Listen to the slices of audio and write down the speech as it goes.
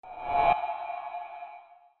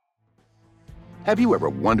Have you ever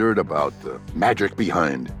wondered about the magic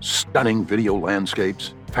behind stunning video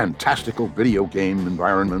landscapes, fantastical video game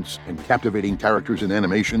environments, and captivating characters in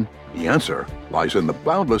animation? The answer lies in the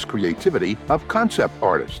boundless creativity of concept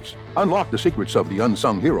artists. Unlock the secrets of the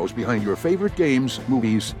unsung heroes behind your favorite games,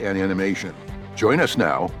 movies, and animation. Join us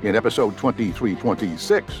now in episode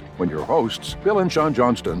 2326 when your hosts, Bill and Sean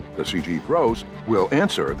Johnston, the CGBros, will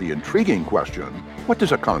answer the intriguing question, what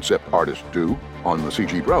does a concept artist do? On the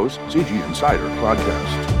CGBros CGInsider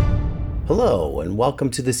Podcast. Hello, and welcome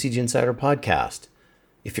to the CGInsider Podcast.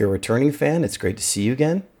 If you're a returning fan, it's great to see you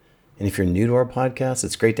again. And if you're new to our podcast,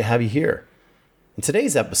 it's great to have you here. In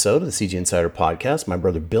today's episode of the CGInsider Podcast, my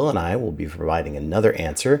brother Bill and I will be providing another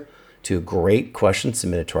answer to a great question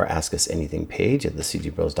submitted to our Ask Us Anything page at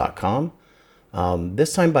TheCGBros.com.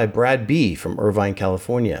 This time by Brad B. from Irvine,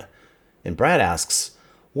 California. And Brad asks,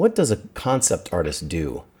 what does a concept artist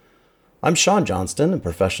do? I'm Sean Johnston, a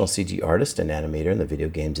professional CG artist and animator in the video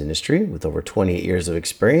games industry with over 28 years of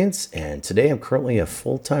experience, and today I'm currently a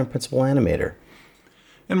full-time principal animator.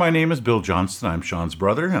 And my name is Bill Johnston. I'm Sean's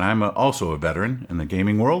brother, and I'm also a veteran in the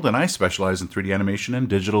gaming world, and I specialize in 3D animation and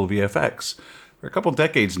digital VFX for a couple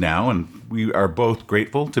decades now, and we are both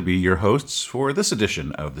grateful to be your hosts for this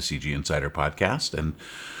edition of the CGInsider Podcast. And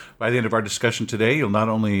by the end of our discussion today, you'll not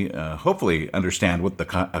only hopefully understand what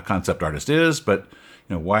a concept artist is, but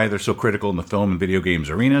why they're so critical in the film and video games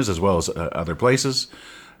arenas as well as other places.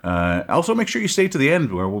 Also, make sure you stay to the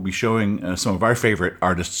end where we'll be showing some of our favorite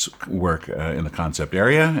artists' work in the concept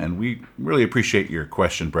area. And we really appreciate your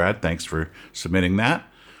question, Brad. Thanks for submitting that.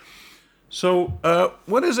 So,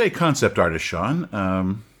 what is a concept artist, Sean?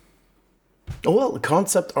 Well, a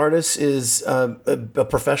concept artist is a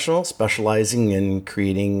professional specializing in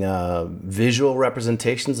creating visual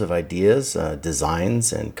representations of ideas,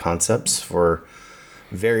 designs, and concepts for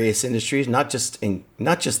various industries, not just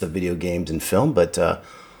the video games and film, but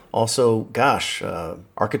also,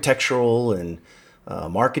 architectural and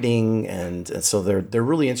marketing, and so they're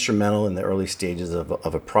really instrumental in the early stages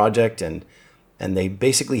of a project, and they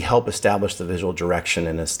basically help establish the visual direction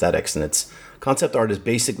and aesthetics. And concept art is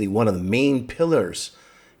basically one of the main pillars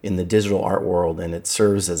in the digital art world, and it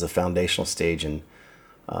serves as a foundational stage in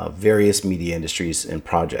various media industries and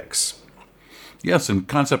projects. Yes, and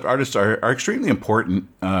concept artists are extremely important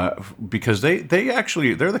because they're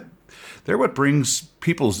what brings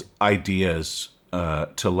people's ideas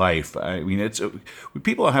to life. I mean,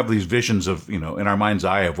 people have these visions of in our mind's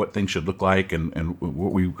eye of what things should look like and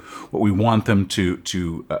what we want them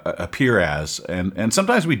to appear as, and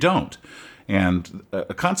sometimes we don't. And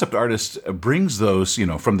a concept artist brings those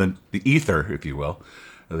from the ether, if you will,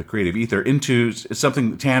 the creative ether, into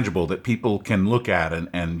something tangible that people can look at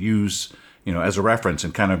and use as a reference,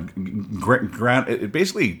 and kind of ground. It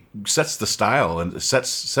basically sets the style and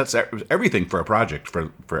sets everything for a project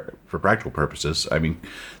for practical purposes. I mean,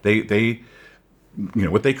 they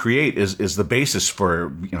what they create is the basis for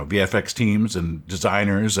VFX teams and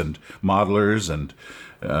designers and modelers and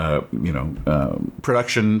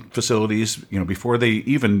production facilities. Before they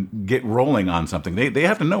even get rolling on something, they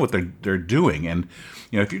have to know what they're doing. And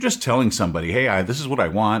if you're just telling somebody, hey, this is what I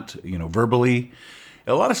want, verbally,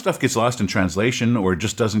 a lot of stuff gets lost in translation or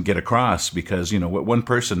just doesn't get across because, what one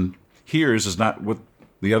person hears is not what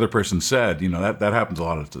the other person said. That happens a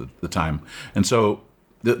lot of the time. And so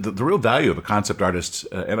the real value of a concept artist,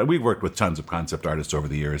 and we've worked with tons of concept artists over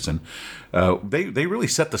the years, and they really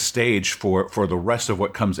set the stage for the rest of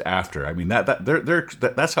what comes after. I mean,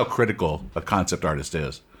 that's how critical a concept artist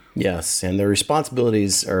is. Yes, and their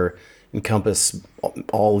responsibilities encompass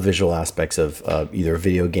all visual aspects of either a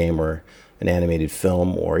video game or an animated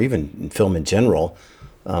film, or even film in general,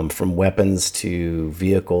 from weapons to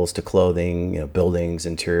vehicles to clothing, buildings,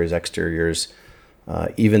 interiors, exteriors,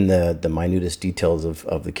 even the minutest details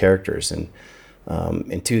of the characters. And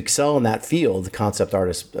to excel in that field, the concept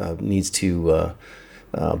artist needs to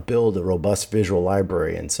build a robust visual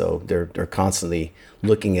library, and so they're constantly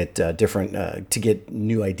looking at different to get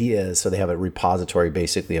new ideas. So they have a repository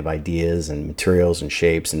basically of ideas and materials and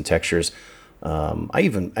shapes and textures.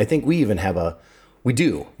 I think we have a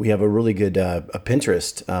really good a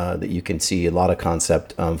Pinterest that you can see a lot of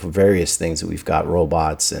concept for various things that we've got,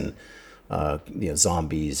 robots and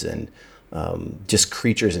zombies and just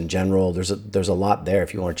creatures in general. There's a lot there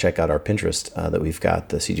if you want to check out our Pinterest that we've got,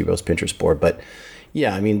 the CGBros Pinterest board. But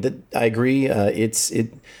yeah, I mean, I agree.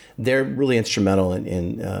 They're really instrumental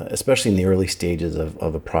in especially in the early stages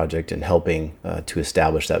of a project and helping to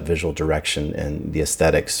establish that visual direction and the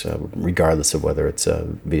aesthetics, regardless of whether it's a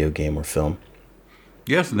video game or film.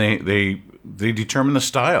 Yes, and they they determine the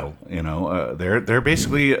style. They're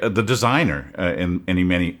basically the designer in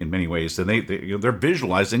many ways, and they're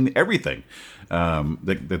visualizing everything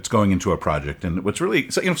that's going into a project. And what's really,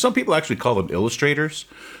 some people actually call them illustrators.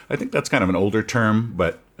 I think that's kind of an older term,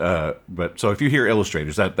 but so if you hear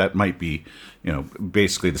illustrators, that might be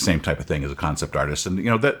basically the same type of thing as a concept artist. And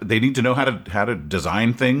that they need to know how to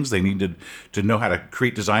design things. They need to know how to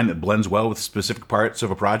create design that blends well with specific parts of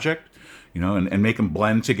a project. And make them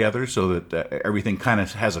blend together so that everything kind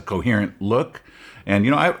of has a coherent look. And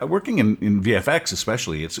working in VFX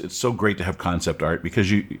especially, it's so great to have concept art because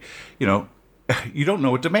you don't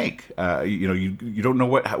know what to make. You don't know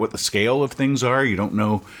what the scale of things are. You don't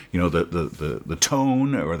know the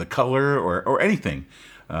tone or the color or anything.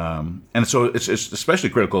 And so it's especially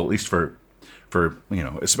critical, at least for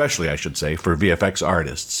especially I should say for VFX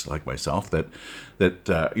artists like myself that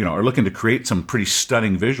are looking to create some pretty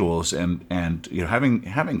stunning visuals and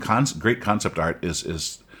having great concept art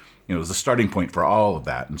is the starting point for all of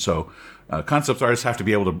that. And so concept artists have to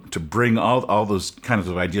be able to bring all those kinds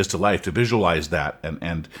of ideas to life, to visualize that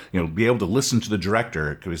and be able to listen to the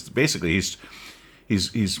director, because basically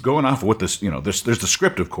he's going off of what this there's the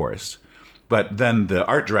script, of course. But then the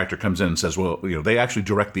art director comes in and says, well, they actually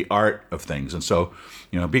direct the art of things. And so,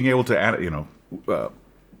 being able to add,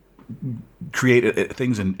 create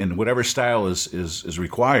things in whatever style is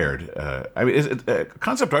required.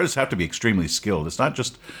 Concept artists have to be extremely skilled. It's not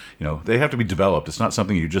just, they have to be developed. It's not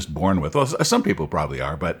something you're just born with. Well, some people probably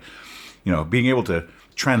are, but, being able to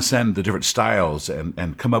transcend the different styles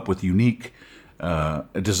and come up with unique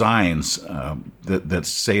designs that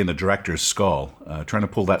say in the director's skull, trying to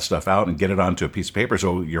pull that stuff out and get it onto a piece of paper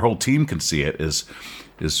so your whole team can see it is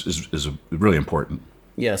really important.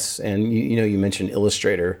 Yes, and you mentioned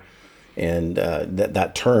illustrator and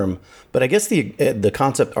that term, but I guess the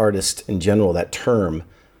concept artist in general, that term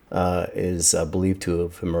is believed to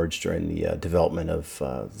have emerged during the development of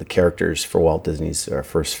the characters for Walt Disney's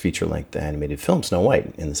first feature-length animated film, Snow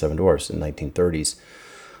White and the Seven Dwarfs in the 1930s.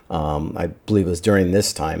 I believe it was during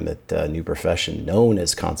this time that a new profession known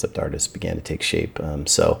as concept artists began to take shape.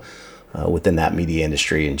 So within that media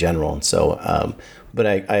industry in general. And so, but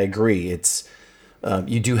I agree. It's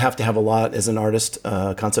you do have to have a lot as an artist,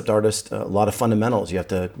 concept artist, a lot of fundamentals. You have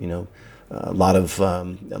to, a lot of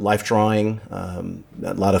life drawing, a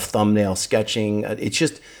lot of thumbnail sketching. It's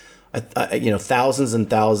just, thousands and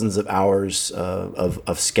thousands of hours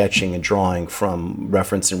of sketching and drawing from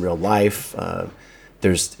reference in real life.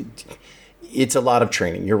 It's a lot of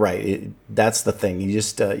training. You're right. That's the thing.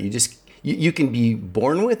 You can be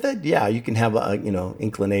born with it. Yeah, you can have a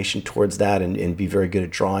inclination towards that and be very good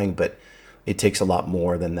at drawing, but it takes a lot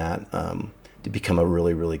more than that to become a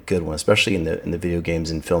really, really good one, especially in the video games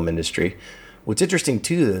and film industry. What's interesting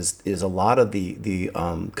too is a lot of the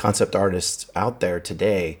concept artists out there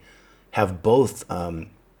today have both,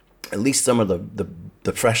 at least some of the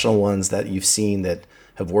professional ones that you've seen that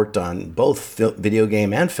have worked on both video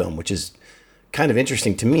game and film, which is kind of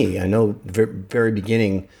interesting to me. I know very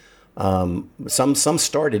beginning, some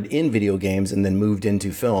started in video games and then moved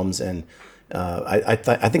into films, and I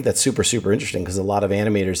think that's super, super interesting because a lot of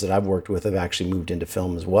animators that I've worked with have actually moved into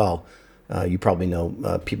film as well. You probably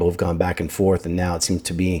know people have gone back and forth, and now it seems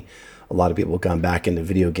to be a lot of people have gone back into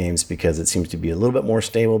video games because it seems to be a little bit more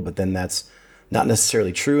stable, but then that's not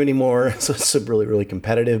necessarily true anymore. So it's really, really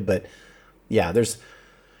competitive. But yeah,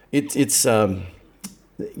 it's the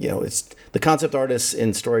concept artists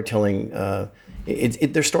in storytelling.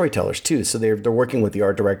 They're storytellers too, so they're working with the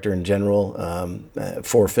art director in general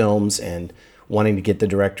for films and wanting to get the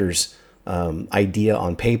director's idea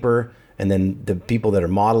on paper, and then the people that are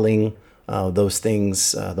modeling those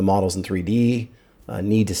things, the models in 3D,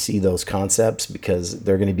 need to see those concepts because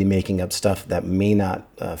they're going to be making up stuff that may not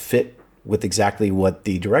fit with exactly what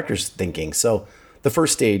the director's thinking. So the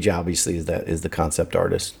first stage, obviously, is the concept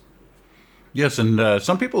artist. Yes, and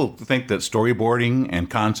some people think that storyboarding and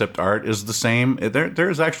concept art is the same. There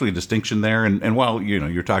is actually a distinction there. And while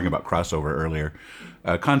you're talking about crossover earlier,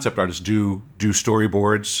 concept artists do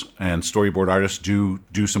storyboards, and storyboard artists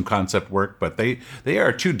do some concept work, but they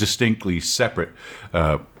are two distinctly separate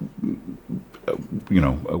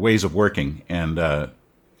ways of working. And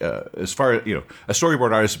as far as a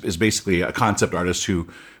storyboard artist is basically a concept artist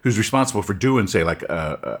who's responsible for doing, say, like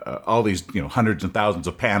all these hundreds and thousands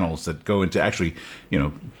of panels that go into actually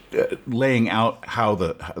laying out how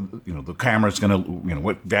the camera's going to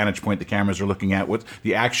what vantage point the cameras are looking at, what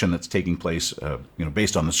the action that's taking place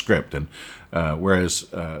based on the script, and whereas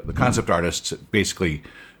the concept artist basically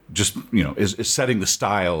just is setting the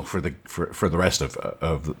style for the rest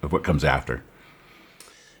of what comes after.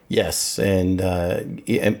 Yes, and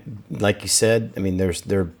like you said, I mean,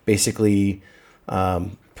 they're basically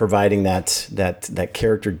providing that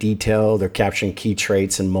character detail. They're capturing key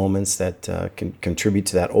traits and moments that can contribute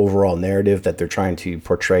to that overall narrative that they're trying to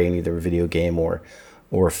portray in either a video game or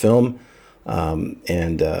a film.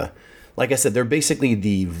 And like I said, they're basically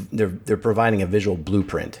they're providing a visual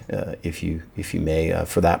blueprint, if you may,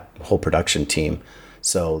 for that whole production team.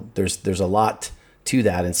 So there's a lot to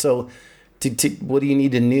that, and so. What do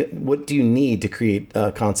you need to create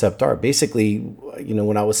concept art? Basically,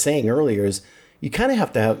 what I was saying earlier is you kind of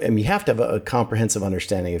have to have, you have to have a comprehensive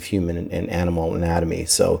understanding of human and animal anatomy.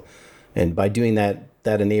 So, and by doing that,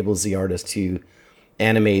 that enables the artist to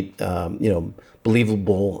animate,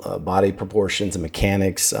 believable body proportions and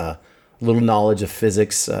mechanics, little knowledge of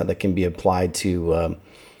physics that can be applied to,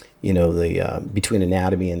 the between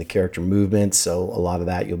anatomy and the character movement. So a lot of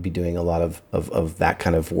that, you'll be doing a lot of that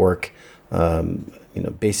kind of work.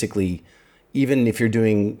 Basically, even if you're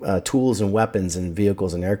doing tools and weapons and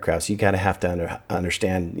vehicles and aircrafts, you gotta have to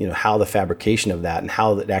understand, how the fabrication of that and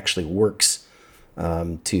how it actually works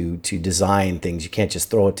to design things. You can't just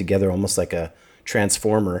throw it together almost like a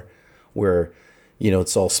transformer where,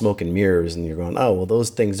 it's all smoke and mirrors and you're going, oh, well,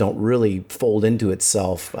 those things don't really fold into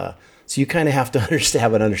itself. So you kind of have to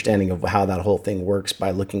have an understanding of how that whole thing works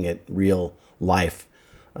by looking at real life.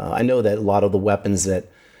 I know that a lot of the weapons that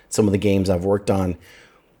some of the games I've worked on,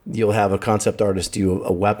 you'll have a concept artist do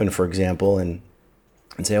a weapon, for example, and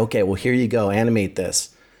say, okay, well, here you go, animate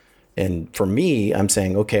this. And for me, I'm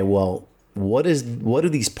saying, okay, well, what do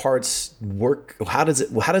these parts work? How does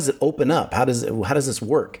it open up? How does this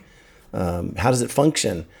work? How does it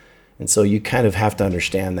function? And so you kind of have to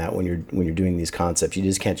understand that when you're doing these concepts. You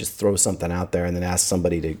just can't just throw something out there and then ask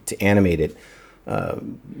somebody to animate it.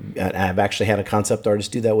 I've actually had a concept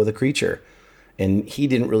artist do that with a creature. And he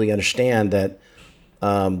didn't really understand that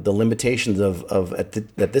the limitations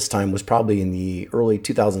at this time was probably in the early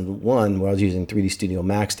 2001 where I was using 3D Studio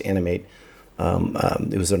Max to animate.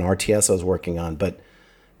 It was an RTS I was working on, but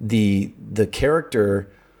the character,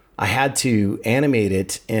 I had to animate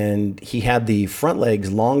it, and he had the front legs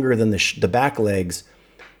longer than the back legs,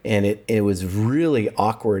 and it was really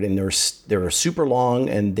awkward. And they were super long,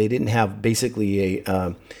 and they didn't have basically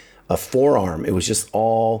a forearm. It was just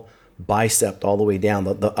all bicep all the way down,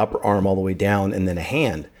 the upper arm all the way down, and then a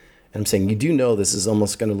hand. And I'm saying, you do know this is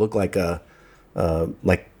almost going to look like a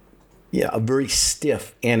very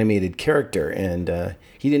stiff animated character. And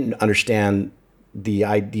he didn't understand the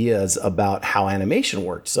ideas about how animation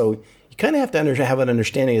worked. So you kind of have to have an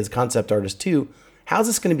understanding as a concept artist too. How's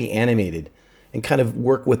this going to be animated, and kind of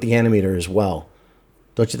work with the animator as well?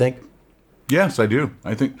 Don't you think? Yes, I do.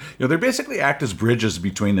 I think they basically act as bridges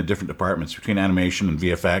between the different departments, between animation and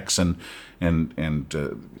VFX and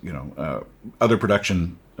other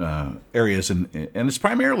production areas, and it's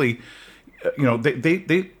primarily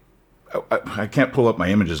they I can't pull up my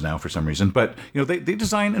images now for some reason, but they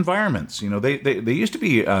design environments. They used to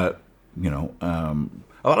be a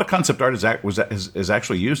lot of concept art is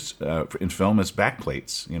actually used in film as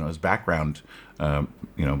backplates, as background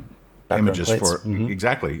images plates. for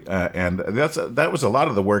exactly, and that was a lot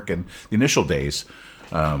of the work in the initial days.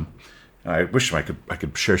 I wish I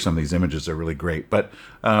could share some of these images. They're really great, but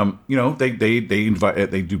they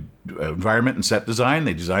do environment and set design.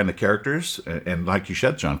 They design the characters, and like you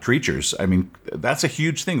said, John, creatures. I mean, that's a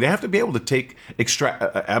huge thing. They have to be able to take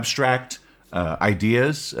abstract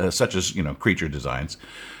ideas, such as creature designs,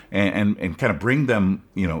 and kind of bring them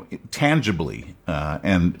tangibly,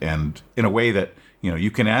 and in a way that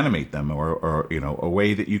you can animate them, or a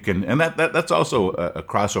way that you can, and that's also a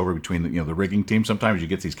crossover between the rigging team. Sometimes you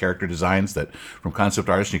get these character designs that from concept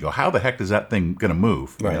artists, and you go, how the heck is that thing going to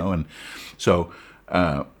move? Right. And so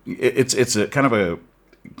it's a kind of a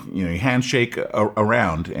handshake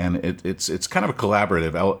around, and it's kind of a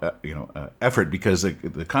collaborative effort, because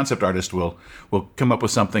the concept artist will come up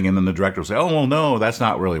with something, and then the director will say, oh well, no, that's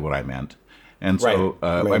not really what I meant. And so,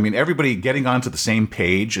 Right. I mean, everybody getting onto the same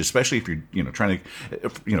page, especially if you're trying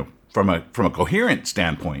to, from a coherent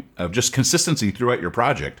standpoint of just consistency throughout your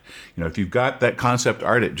project. If you've got that concept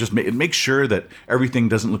art, it makes sure that everything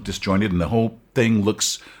doesn't look disjointed and the whole thing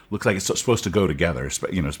looks like it's supposed to go together.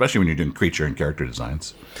 Especially when you're doing creature and character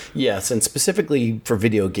designs. Yes, and specifically for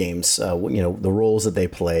video games, the roles that they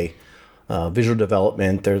play. Visual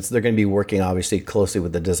development, they're going to be working obviously closely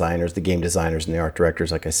with the designers, the game designers, and the art directors,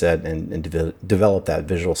 like I said, and develop that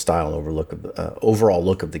visual style and overall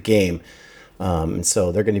look of the game. And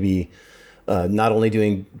so they're going to be not only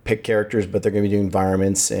doing pick characters, but they're going to be doing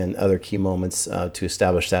environments and other key moments to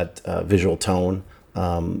establish that visual tone.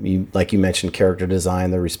 Like you mentioned, character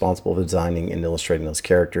design. They're responsible for designing and illustrating those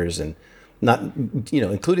characters, and not,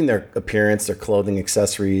 including their appearance, their clothing,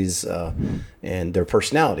 accessories, and their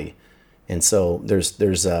personality. And so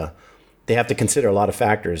they have to consider a lot of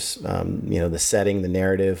factors. The setting, the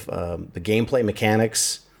narrative, the gameplay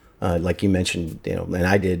mechanics, like you mentioned, and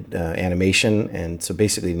I did animation, and so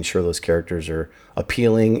basically ensure those characters are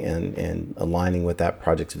appealing and aligning with that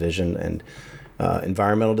project's vision, and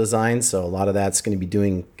environmental design. So a lot of that's going to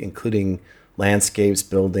be including landscapes,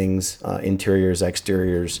 buildings, interiors,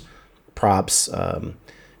 exteriors, props,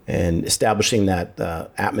 and establishing that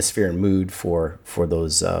atmosphere and mood for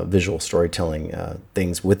those visual storytelling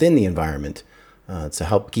things within the environment to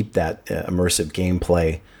help keep that immersive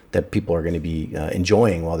gameplay that people are going to be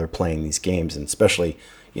enjoying while they're playing these games, and especially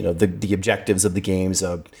the objectives of the games,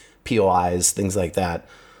 POIs, things like that,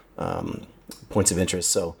 points of interest.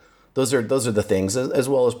 So those are the things, as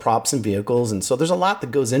well as props and vehicles, and so there's a lot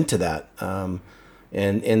that goes into that.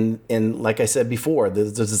 And like I said before, the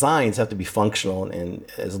designs have to be functional and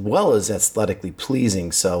as well as aesthetically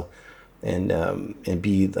pleasing. So, and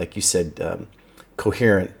be, like you said,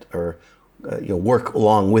 coherent, or work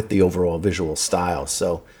along with the overall visual style.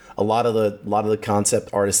 So a lot of the concept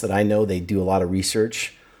artists that I know, they do a lot of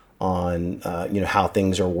research on how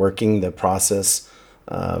things are working, the process.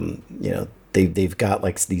 They've got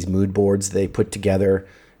like these mood boards they put together,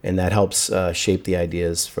 and that helps shape the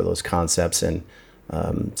ideas for those concepts. And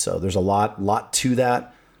so there's a lot to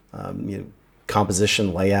that.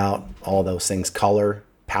 Composition, layout, all those things, color,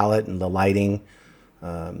 palette, and the lighting.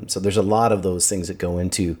 So there's a lot of those things that go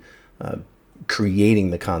into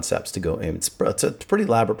creating the concepts to go in. It's a pretty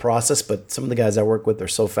elaborate process, but some of the guys I work with are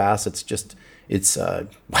so fast. It's just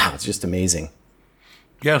amazing.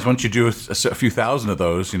 Yes, once you do a few thousand of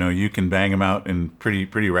those, you can bang them out in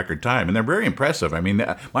pretty record time, and they're very impressive. I mean,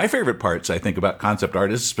 my favorite parts, I think, about concept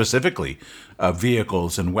art is specifically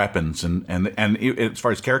vehicles and weapons, and as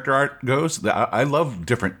far as character art goes, I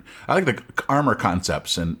like the armor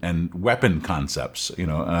concepts and weapon concepts.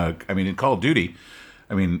 I mean, in Call of Duty,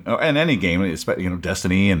 and any game,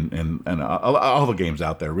 Destiny and all the games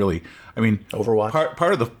out there, really. I mean, Overwatch.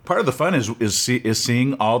 Part of the fun is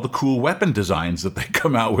seeing all the cool weapon designs that they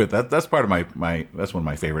come out with. That's part of my that's one of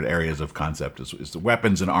my favorite areas of concept is the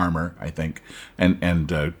weapons and armor, I think,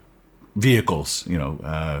 and vehicles.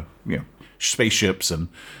 Spaceships and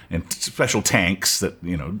special tanks that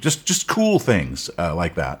just cool things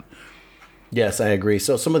like that. Yes, I agree.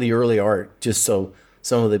 So some of the early art,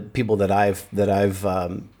 some of the people that I've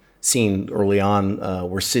seen early on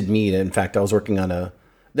were Sid Mead. In fact, I was working on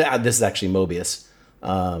this is actually Mobius,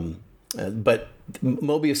 but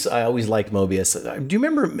Mobius, I always liked Mobius. Do you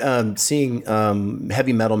remember seeing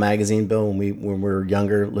Heavy Metal magazine, Bill, when we were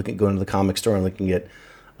younger, going to the comic store and looking at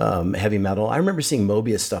Heavy Metal? I remember seeing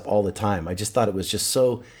Mobius stuff all the time. I just thought it was just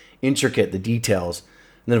so intricate, the details.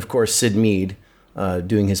 And then, of course, Sid Mead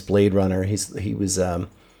doing his Blade Runner. He was a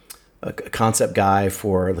concept guy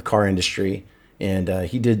for the car industry, and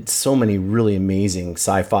he did so many really amazing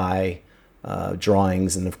sci-fi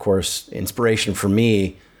drawings, and of course inspiration for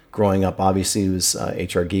me growing up obviously was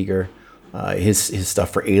H.R. Giger. His stuff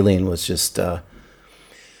for Alien was just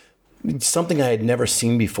something I had never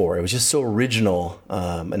seen before. It was just so original,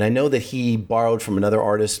 and I know that he borrowed from another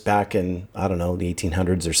artist back in, I don't know, the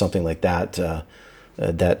 1800s or something like that,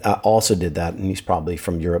 that also did that, and he's probably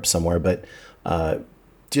from Europe somewhere, but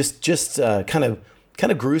just kind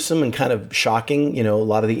of gruesome and kind of shocking, a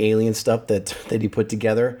lot of the alien stuff that he put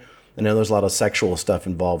together. I know there's a lot of sexual stuff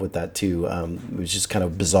involved with that too. It was just kind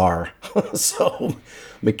of bizarre. So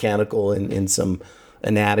mechanical and some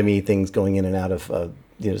anatomy things going in and out of,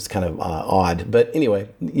 it's kind of odd. But anyway,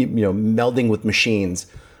 melding with machines,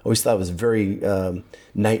 I always thought it was very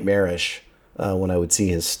nightmarish when I would see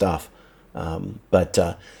his stuff.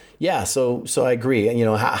 Yeah, so I agree.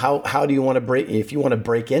 How do you want to break, if you want to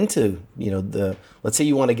break into, let's say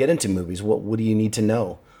you want to get into movies, what do you need to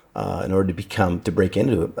know in order to break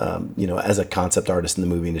into it, as a concept artist in the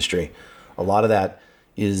movie industry? A lot of that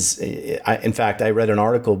is, in fact, I read an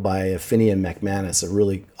article by Finian McManus, a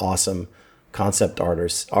really awesome concept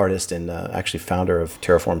artist and actually founder of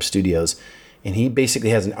Terraform Studios. And he basically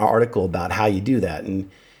has an article about how you do that.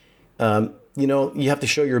 And, you have to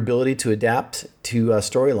show your ability to adapt to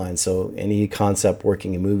storylines. So any concept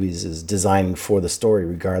working in movies is designing for the story,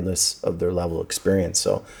 regardless of their level of experience.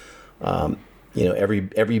 So,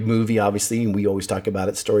 every movie, obviously, we always talk about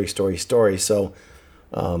it, story. So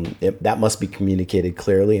that must be communicated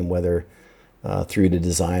clearly, and whether through the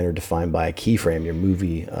design or defined by a keyframe, your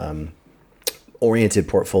movie oriented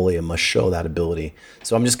portfolio must show that ability.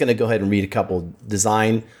 So I'm just going to go ahead and read a couple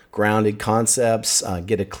design grounded concepts,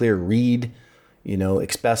 get a clear read.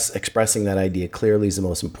 Expressing that idea clearly is the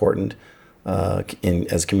most important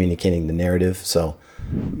as communicating the narrative. So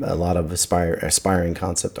a lot of aspiring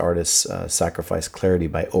concept artists sacrifice clarity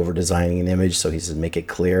by over designing an image. So he says, make it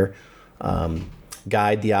clear.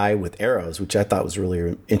 Guide the eye with arrows, which I thought was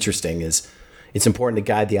really interesting. It's important to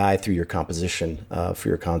guide the eye through your composition for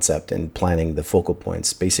your concept and planning the focal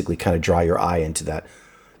points. Basically, kind of draw your eye into that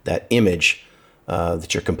image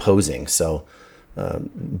that you're composing. So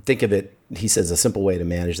think of it. He says a simple way to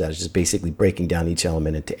manage that is just basically breaking down each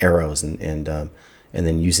element into arrows and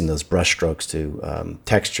then using those brush strokes to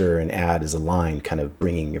texture and add as a line, kind of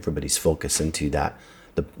bringing everybody's focus into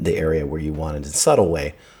the area where you want it in a subtle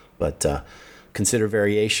way, but. Consider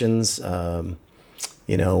variations. When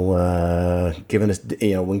given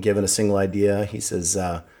a single idea, he says,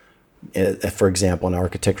 for example, an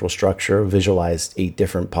architectural structure, visualize 8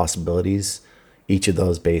 different possibilities, each of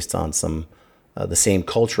those based on the same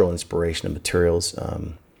cultural inspiration of materials,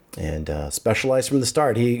 and specialize from the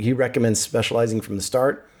start. He recommends specializing from the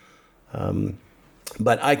start.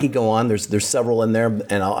 But I can go on. There's several in there,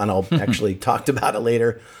 and I'll actually talk about it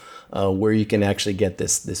later. Where you can actually get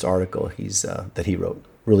this article that he wrote.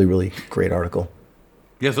 Really, really great article.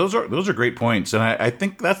 Yes, those are great points, and I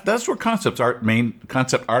think that's where concept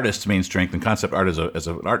artists' main strength, and concept art as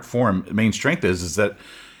an art form main strength is that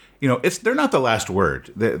they're not the last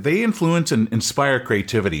word. They influence and inspire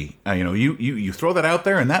creativity. You throw that out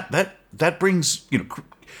there, and that brings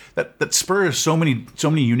that spurs so many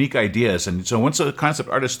unique ideas. And so once a concept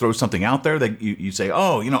artist throws something out there, that you say,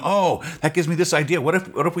 that gives me this idea. What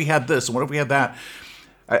if we had this? And what if we had that?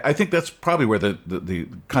 I think that's probably where the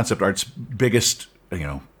concept art's biggest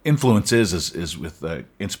influence is with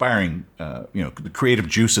inspiring the creative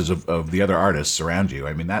juices of the other artists around you.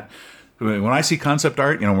 I mean, that when I see concept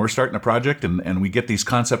art, we're starting a project and we get these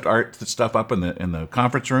concept art stuff up in the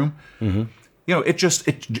conference room. Mm-hmm.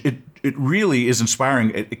 It really is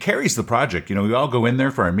inspiring. It carries the project. We all go in there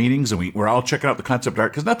for our meetings and we're all checking out the concept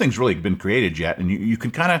art because nothing's really been created yet. And you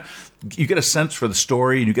can you get a sense for the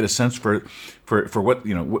story and you get a sense for what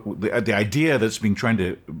the idea that's trying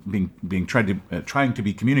to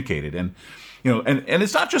be communicated. And and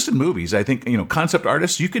it's not just in movies. I think concept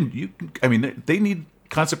artists they need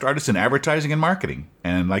concept artists in advertising and marketing,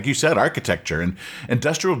 and like you said, architecture and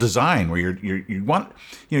industrial design, where you want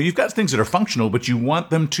you've got things that are functional, but you want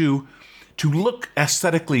them to look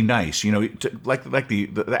aesthetically nice. Like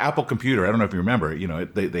the Apple computer. I don't know if you remember.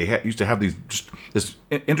 They used to have this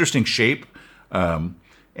interesting shape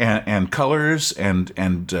and colors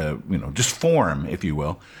and just form, if you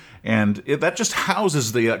will. And that just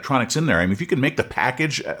houses the electronics in there. I mean, if you can make the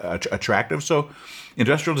package attractive, so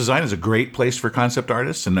industrial design is a great place for concept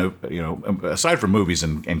artists, and aside from movies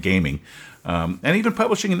and gaming, and even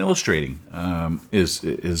publishing and illustrating is.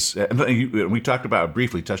 And we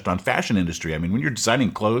briefly touched on fashion industry. I mean, when you're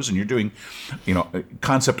designing clothes and you're doing,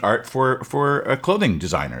 concept art for clothing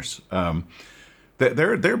designers.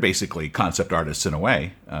 They're basically concept artists in a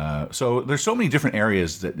way. So there's so many different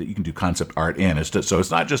areas that you can do concept art in. So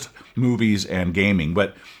it's not just movies and gaming,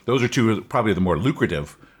 but those are two of probably the more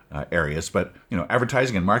lucrative areas. But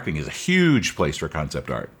advertising and marketing is a huge place for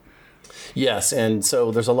concept art. Yes, and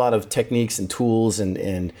so there's a lot of techniques and tools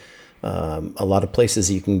and a lot of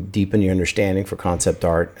places you can deepen your understanding for concept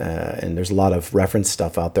art. And there's a lot of reference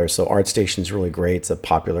stuff out there. So ArtStation is really great. It's a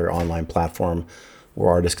popular online platform where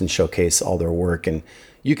artists can showcase all their work, and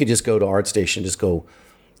you can just go to ArtStation,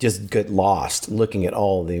 just get lost looking at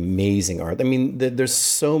all the amazing art. I mean, there's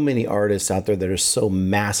so many artists out there that are so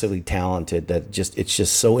massively talented that it's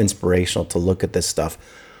just so inspirational to look at this stuff.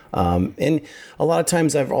 And a lot of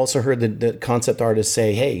times I've also heard that concept artists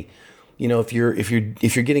say, hey, if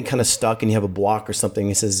you're getting kind of stuck and you have a block or something,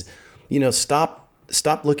 he says, stop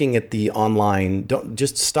looking at the online. Don't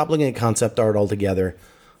just stop looking at concept art altogether.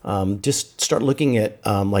 Just start looking at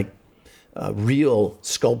real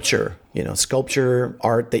sculpture, sculpture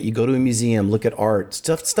art that you go to a museum, look at art,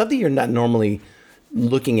 stuff that you're not normally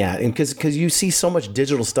looking at. And because you see so much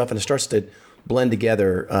digital stuff and it starts to blend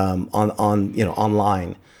together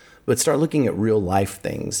online, but start looking at real life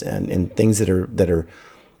things and things that are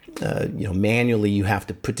manually you have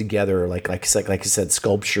to put together, like I said,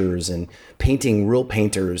 sculptures and painting, real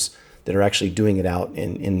painters that are actually doing it out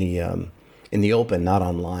in the open, not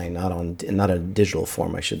online, not a digital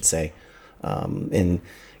form, I should say. And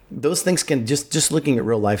those things can just looking at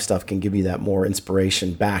real life stuff can give you that more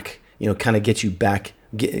inspiration back, kind of get you back,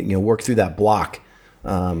 work through that block.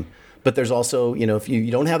 But there's also, if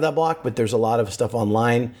you don't have that block, but there's a lot of stuff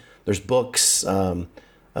online There's books.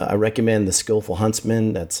 I recommend The Skillful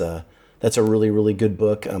Huntsman. That's a really, really good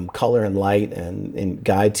book. Color and Light and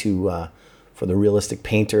Guide to for the Realistic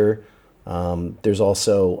Painter. There's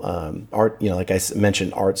also art, like I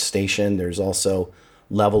mentioned, Art Station. There's also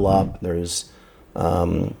Level Up. There's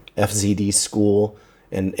FZD School.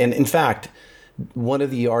 And in fact, one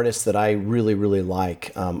of the artists that I really, really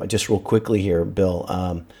like, just real quickly here, Bill,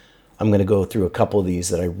 I'm going to go through a couple of these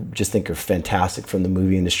that I just think are fantastic from the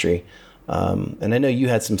movie industry. And I know you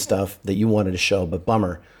had some stuff that you wanted to show, but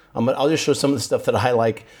bummer. I'll just show some of the stuff that I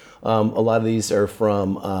like. A lot of these are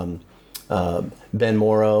from Ben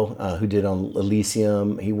Morrow, who did on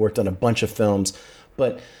Elysium. He worked on a bunch of films.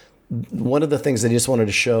 But one of the things I just wanted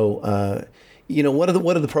to show, what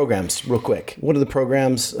are the programs, real quick? What are the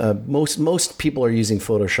programs? Most people are using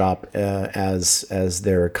Photoshop as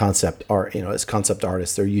their concept art. As concept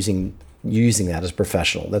artists, they're using that as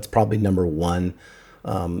professional. That's probably number one.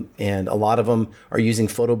 And a lot of them are using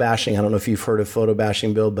photo bashing. I don't know if you've heard of photo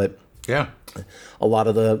bashing, Bill, but yeah, a lot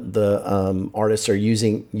of the artists are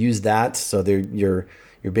use that. So you're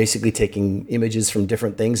basically taking images from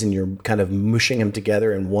different things and you're kind of mushing them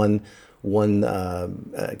together in one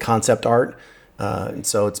concept art. And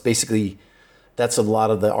so it's basically, that's a lot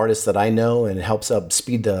of the artists that I know, and it helps up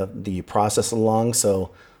speed the process along. So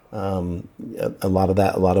a lot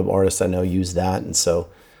of artists I know use that, and so.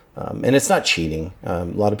 And it's not cheating. A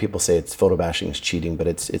lot of people say it's photo bashing is cheating, but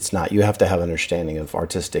it's not. You have to have an understanding of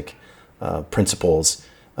artistic principles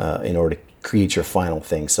in order to create your final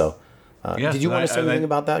thing. So, yes, did you want to say anything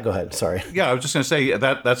about that? Go ahead. Sorry. Yeah, I was just going to say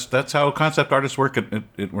that's how concept artists work.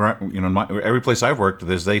 Every place I've worked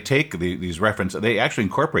is they take these references, they actually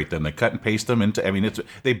incorporate them, they cut and paste them into. I mean,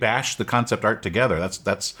 they bash the concept art together.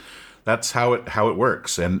 That's how it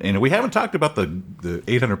works. And we haven't talked about the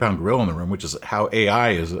 800-pound gorilla in the room, which is how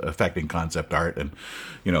AI is affecting concept art. And,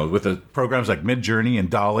 with the programs like Midjourney and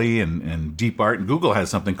DALL-E and Deep Art, and Google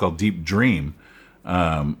has something called Deep Dream.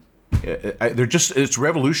 It's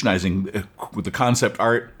revolutionizing with the concept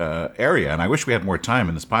art area. And I wish we had more time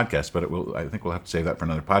in this podcast, but I think we'll have to save that for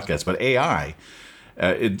another podcast. But AI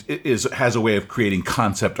has a way of creating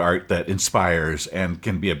concept art that inspires and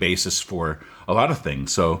can be a basis for a lot of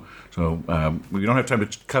things. So we don't have time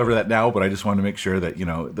to cover that now, but I just wanted to make sure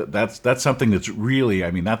that that's something that's really,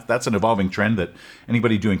 that's an evolving trend that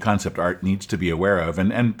anybody doing concept art needs to be aware of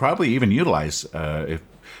and probably even utilize. If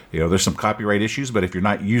there's some copyright issues, but if you're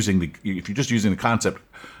just using the concept,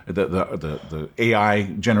 the AI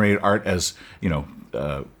generated art as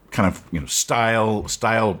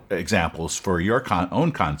style examples for your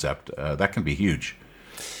own concept, that can be huge.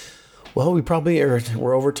 Well,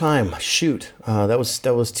 we're over time. Shoot, that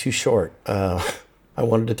was too short. I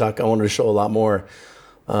wanted to show a lot more.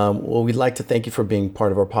 Well, we'd like to thank you for being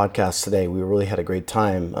part of our podcast today. We really had a great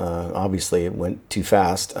time. Obviously, it went too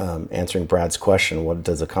fast answering Brad's question, what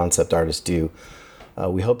does a concept artist do?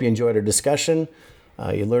 We hope you enjoyed our discussion.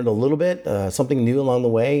 You learned a little bit, something new along the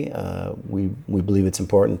way. We believe it's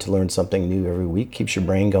important to learn something new every week. Keeps your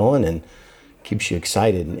brain going and keeps you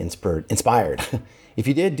excited and inspired. If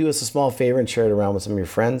you did, do us a small favor and share it around with some of your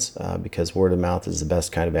friends because word of mouth is the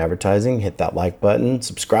best kind of advertising. Hit that like button,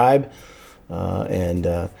 subscribe,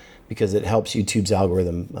 and because it helps YouTube's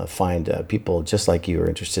algorithm find people just like you are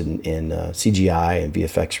interested in CGI and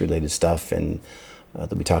VFX related stuff and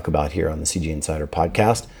that we talk about here on the CGInsider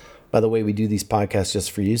Podcast. By the way, we do these podcasts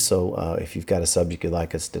just for you, so if you've got a subject you'd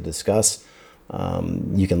like us to discuss,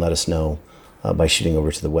 you can let us know by shooting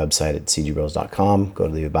over to the website at TheCGBros.com, go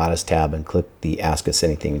to the About Us tab, and click the Ask Us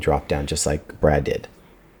Anything drop down, just like Brad did.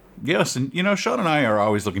 Yes, and Sean and I are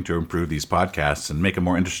always looking to improve these podcasts and make them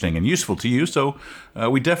more interesting and useful to you, so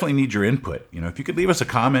we definitely need your input. If you could leave us a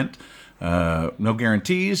comment, no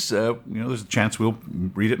guarantees, there's a chance we'll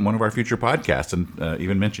read it in one of our future podcasts and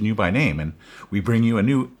even mention you by name. And we bring you a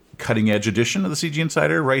new cutting-edge edition of the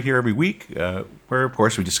CGInsider right here every week, where, of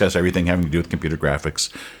course, we discuss everything having to do with computer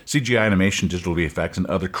graphics, CGI animation, digital VFX, and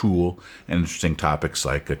other cool and interesting topics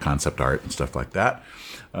like concept art and stuff like that.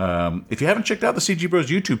 If you haven't checked out the CGBros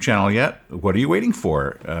YouTube channel yet, what are you waiting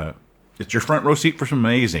for? It's your front row seat for some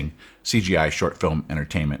amazing CGI short film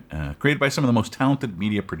entertainment created by some of the most talented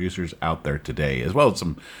media producers out there today, as well as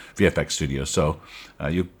some VFX studios. So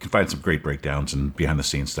you can find some great breakdowns and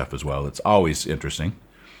behind-the-scenes stuff as well. It's always interesting.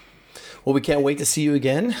 Well, we can't wait to see you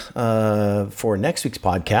again for next week's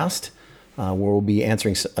podcast, where we'll be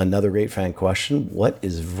answering another great fan question. What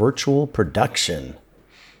is virtual production?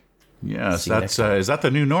 Yes, is that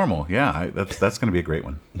the new normal? Yeah, that's going to be a great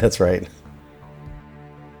one. That's right.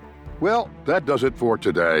 Well, that does it for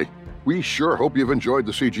today. We sure hope you've enjoyed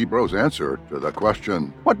the CG Bros answer to the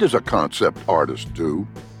question, what does a concept artist do?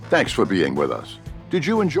 Thanks for being with us. Did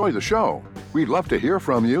you enjoy the show? We'd love to hear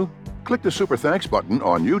from you. Click the Super Thanks button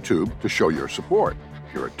on YouTube to show your support.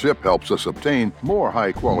 Your tip helps us obtain more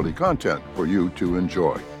high-quality content for you to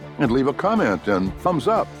enjoy. And leave a comment and thumbs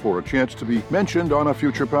up for a chance to be mentioned on a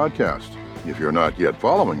future podcast. If you're not yet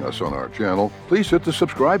following us on our channel, please hit the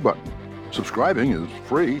subscribe button. Subscribing is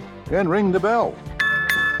free, and ring the bell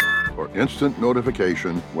for instant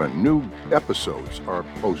notification when new episodes are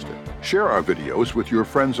posted. Share our videos with your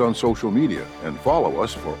friends on social media and follow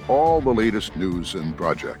us for all the latest news and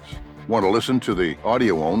projects. Want to listen to the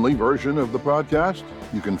audio-only version of the podcast?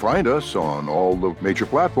 You can find us on all the major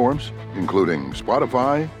platforms, including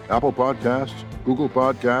Spotify, Apple Podcasts, Google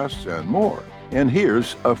Podcasts, and more. And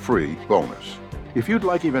here's a free bonus. If you'd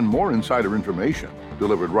like even more insider information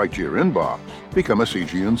delivered right to your inbox, become a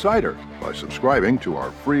CG Insider by subscribing to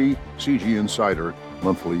our free CG Insider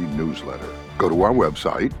monthly newsletter. Go to our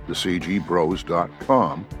website,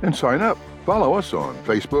 TheCGBros.com, and sign up. Follow us on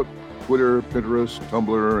Facebook, Twitter, Pinterest,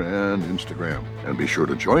 Tumblr, and Instagram. And be sure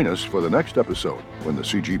to join us for the next episode when the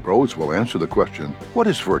CG Bros will answer the question, what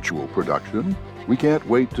is virtual production? We can't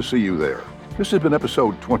wait to see you there. This has been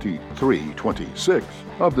episode 2326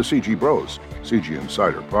 of the CG Bros, CG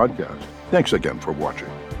Insider Podcast. Thanks again for watching.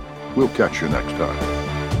 We'll catch you next time.